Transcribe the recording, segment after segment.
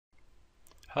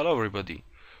Hello everybody,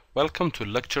 welcome to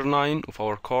lecture 9 of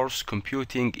our course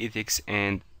Computing, Ethics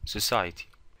and Society.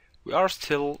 We are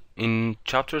still in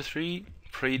chapter 3,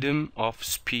 Freedom of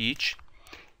Speech,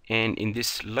 and in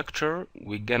this lecture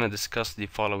we're gonna discuss the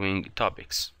following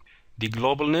topics: the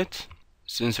global net,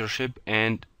 censorship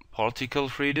and political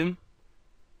freedom,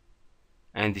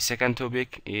 and the second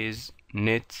topic is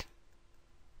net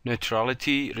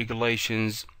neutrality,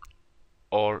 regulations,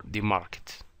 or the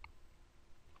market.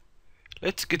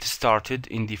 Let's get started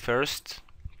in the first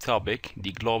topic,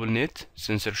 the global net,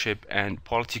 censorship and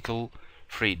political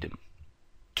freedom.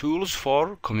 Tools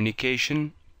for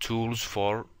communication, tools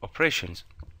for operations.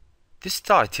 This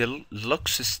title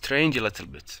looks strange a little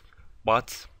bit,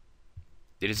 but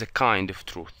there is a kind of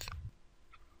truth.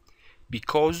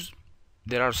 Because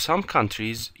there are some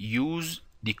countries use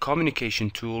the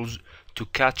communication tools to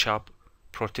catch up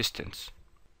Protestants.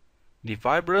 The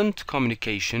vibrant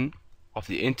communication of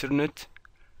the internet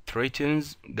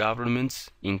threatens governments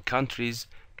in countries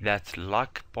that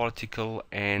lack political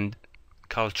and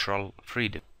cultural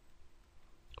freedom.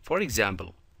 For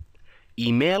example,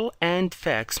 email and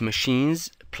fax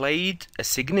machines played a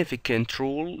significant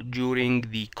role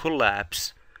during the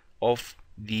collapse of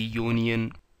the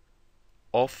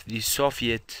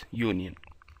Soviet Union.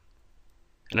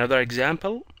 Another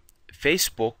example,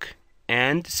 Facebook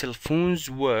and cell phones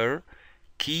were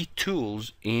key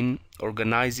tools in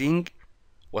organizing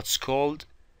what's called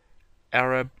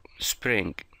Arab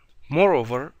Spring.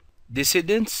 Moreover,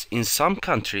 dissidents in some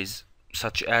countries,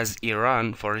 such as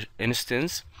Iran for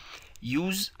instance,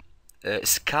 use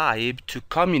Skype to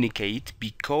communicate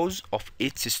because of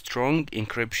its strong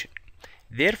encryption.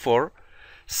 Therefore,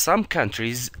 some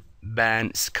countries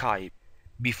ban Skype.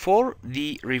 Before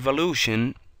the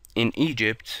revolution in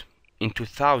Egypt in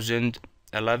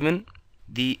 2011,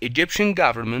 the Egyptian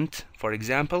government, for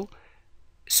example,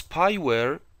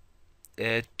 spyware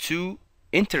to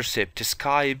intercept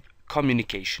Skype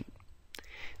communication.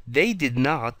 They did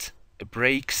not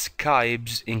break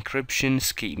Skype's encryption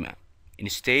schema.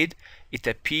 Instead, it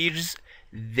appears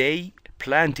they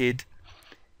planted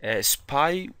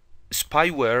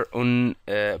spyware on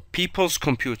people's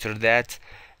computer that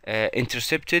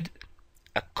intercepted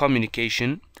a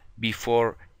communication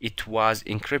before it was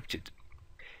encrypted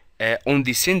on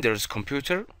the sender's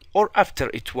computer or after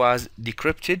it was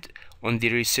decrypted on the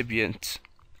recipient's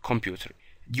computer.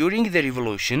 During the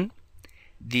revolution,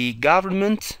 the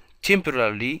government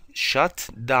temporarily shut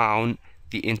down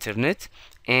the internet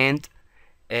and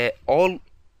all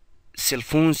cell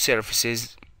phone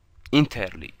services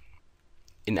entirely.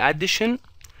 In addition,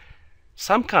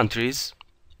 some countries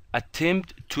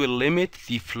attempt to limit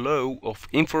the flow of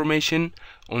information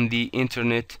on the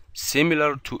internet,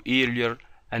 similar to earlier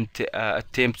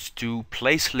attempts to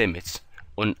place limits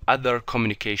on other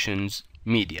communications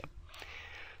media.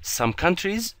 Some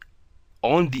countries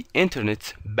own the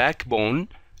internet backbone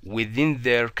within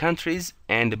their countries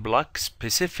and block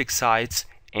specific sites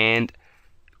and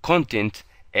content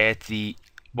at the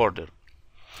border.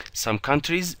 Some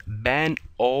countries ban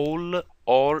all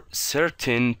or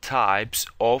certain types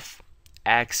of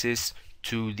access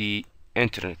to the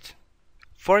internet.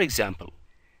 For example,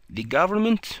 the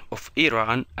government of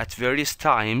Iran at various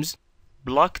times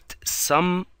blocked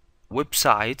some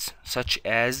websites such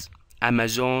as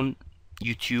Amazon,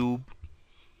 YouTube,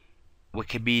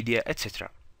 Wikipedia, etc.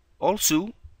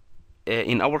 Also,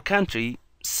 in our country,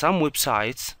 some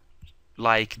websites,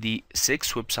 like the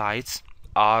 6 websites,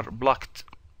 are blocked.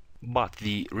 But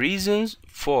the reasons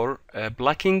for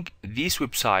blocking these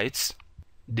websites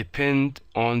depend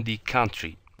on the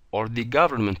country or the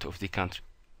government of the country.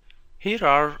 Here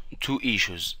are two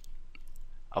issues: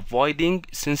 avoiding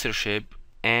censorship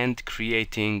and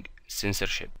creating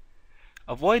censorship.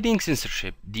 Avoiding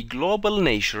censorship. The global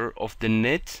nature of the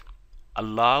net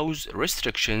allows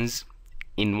restrictions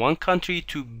in one country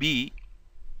to be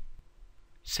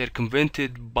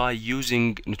circumvented by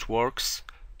using networks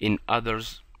in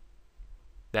others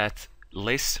that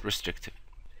less restrictive.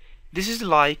 This is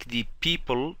like the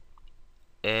people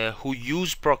who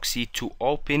use proxy to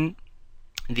open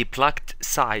the blocked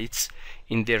sites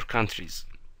in their countries.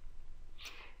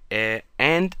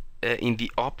 And in the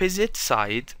opposite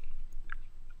side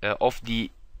of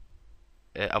the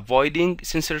avoiding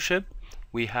censorship,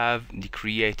 we have the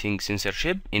creating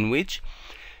censorship, in which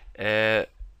the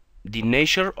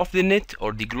nature of the net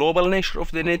or the global nature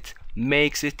of the net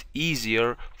makes it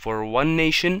easier for one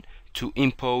nation to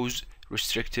impose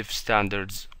restrictive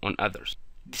standards on others.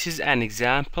 This is an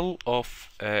example of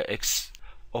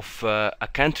a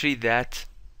country that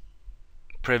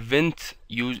prevent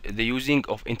the using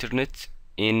of internet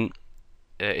in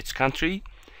its country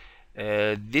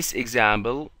this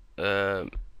example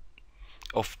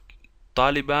of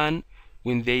Taliban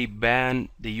when they ban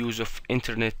the use of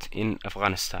internet in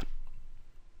Afghanistan.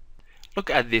 Look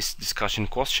at this discussion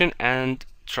question and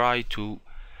try to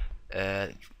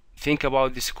think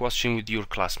about this question with your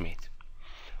classmate.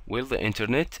 Will the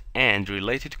internet and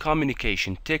related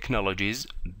communication technologies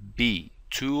be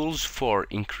tools for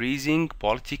increasing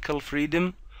political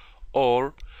freedom,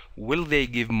 or will they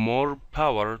give more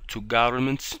power to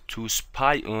governments to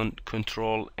spy on,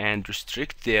 control, and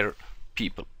restrict their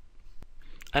people?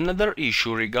 Another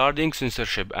issue regarding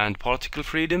censorship and political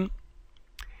freedom: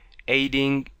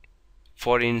 aiding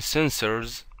foreign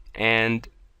censors and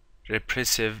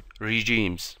repressive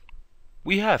regimes.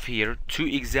 We have here two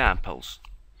examples: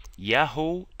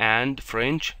 Yahoo and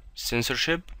French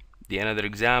censorship. The another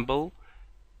example,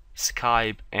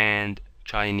 Skype and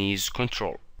Chinese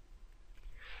control.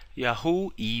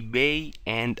 Yahoo, eBay,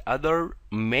 and other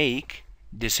make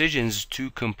decisions to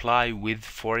comply with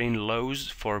foreign laws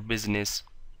for business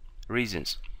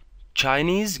reasons.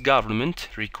 Chinese government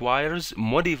requires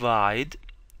modified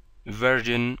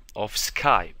version of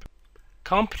Skype.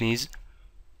 Companies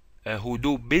who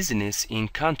do business in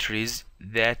countries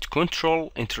that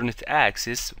control internet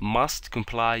access must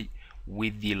comply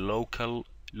with the local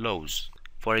laws.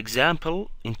 For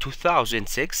example, in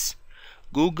 2006,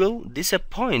 Google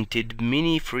disappointed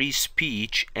many free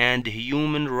speech and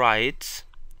human rights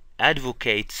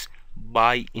advocates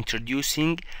by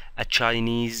introducing a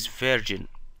Chinese version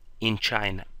in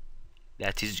China,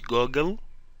 that is Google.cn.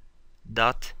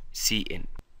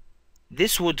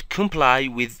 This would comply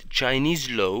with Chinese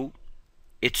law.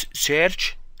 Its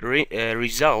search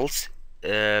results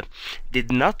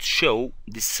did not show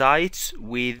the sites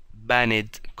with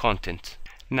banned content.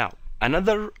 Now,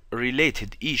 another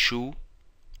related issue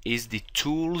is the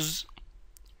tools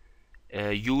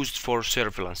used for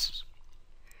surveillance.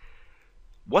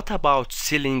 What about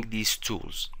selling these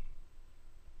tools?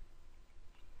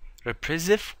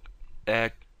 Repressive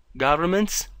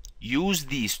governments use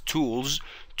these tools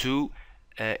to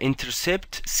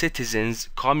intercept citizens'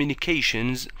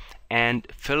 communications and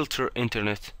filter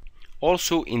internet.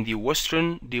 Also, in the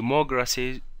Western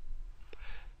democracy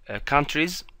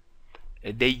countries,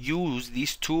 they use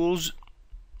these tools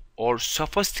or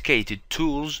sophisticated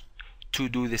tools to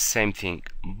do the same thing,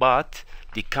 but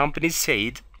the companies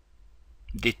said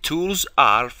the tools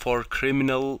are for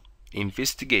criminal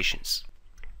investigations.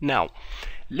 Now,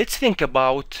 let's think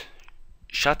about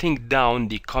shutting down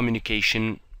the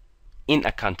communication in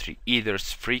a country, either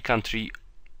free country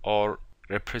or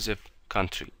repressive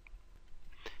country.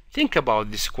 Think about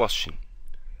this question: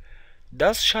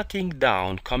 does shutting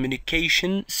down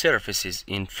communication services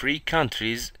in free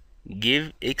countries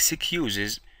give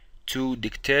excuses to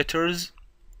dictators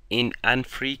in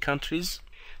unfree countries?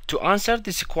 To answer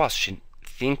this question,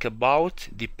 think about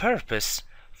the purpose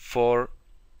for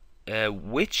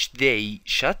which they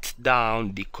shut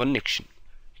down the connection.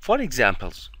 For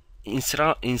examples, in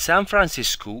San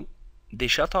Francisco, they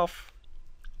shut off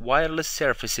wireless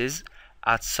services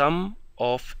at some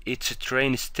of its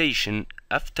train stations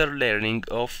after learning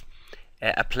of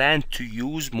a plan to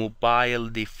use mobile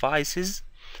devices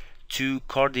to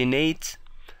coordinate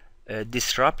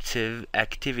disruptive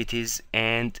activities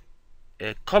and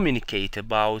communicate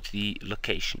about the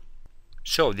location.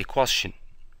 So the question: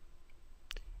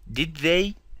 did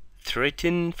they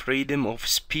threaten freedom of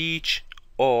speech,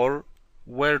 or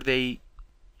were they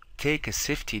take a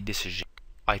safety decision?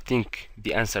 I think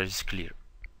the answer is clear.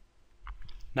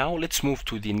 Now let's move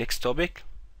to the next topic: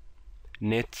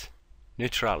 net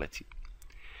neutrality.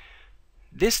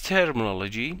 This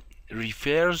terminology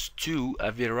refers to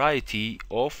a variety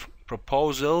of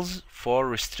proposals for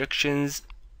restrictions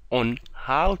on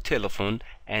how telephone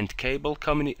and cable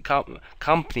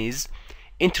companies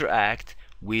interact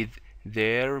with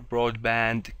their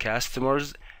broadband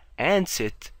customers and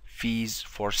set fees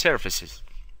for services.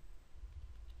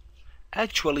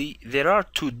 Actually, there are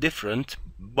two different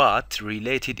but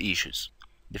related issues.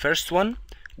 The first one,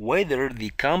 whether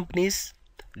the companies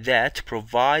that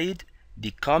provide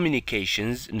the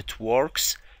communications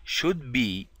networks should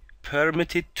be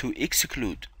permitted to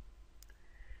exclude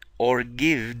or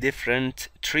give different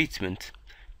treatment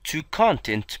to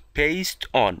content based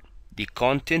on the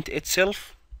content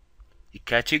itself, the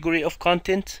category of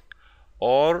content,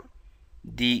 or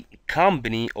the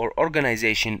company or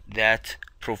organization that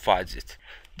provides it.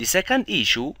 The second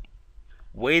issue,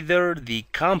 whether the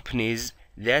companies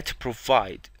that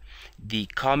provide the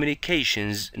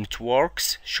communications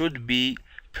networks should be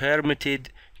permitted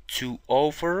to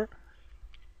offer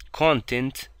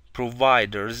content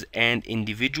providers and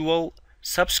individual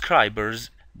subscribers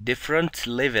different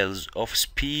levels of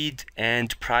speed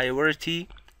and priority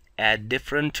at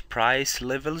different price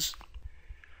levels.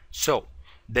 So,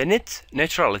 the net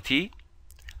neutrality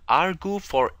argue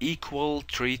for equal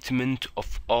treatment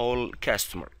of all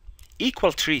customers.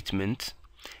 Equal treatment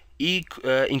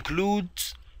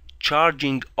includes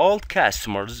charging all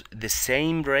customers the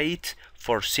same rate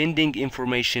for sending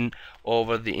information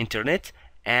over the internet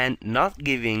and not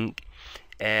giving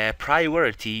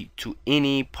priority to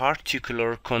any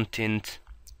particular content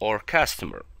or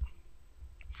customer.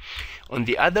 On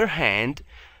the other hand,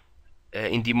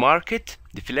 in the market,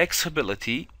 the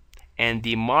flexibility and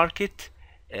the market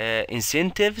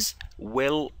incentives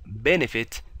will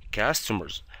benefit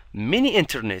customers. Many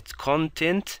internet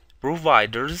content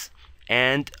providers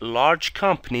and large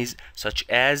companies such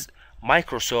as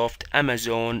Microsoft,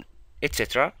 Amazon,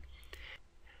 etc.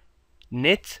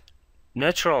 net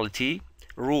neutrality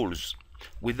rules.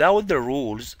 Without the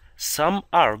rules, some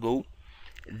argue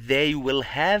they will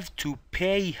have to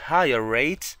pay higher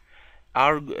rates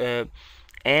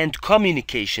and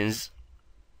communications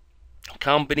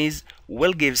companies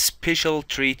will give special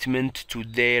treatment to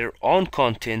their own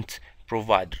content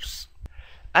providers.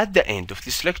 At the end of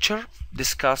this lecture,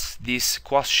 discuss these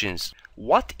questions.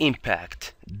 What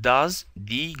impact does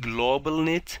the global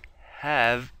net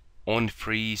have on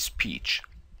free speech?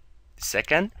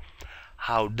 Second,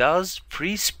 how does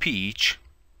free speech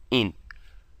in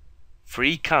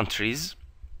free countries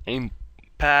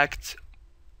impact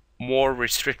more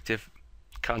restrictive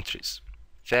countries?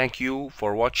 Thank you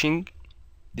for watching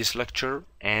this lecture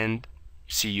and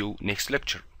see you next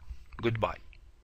lecture. Goodbye.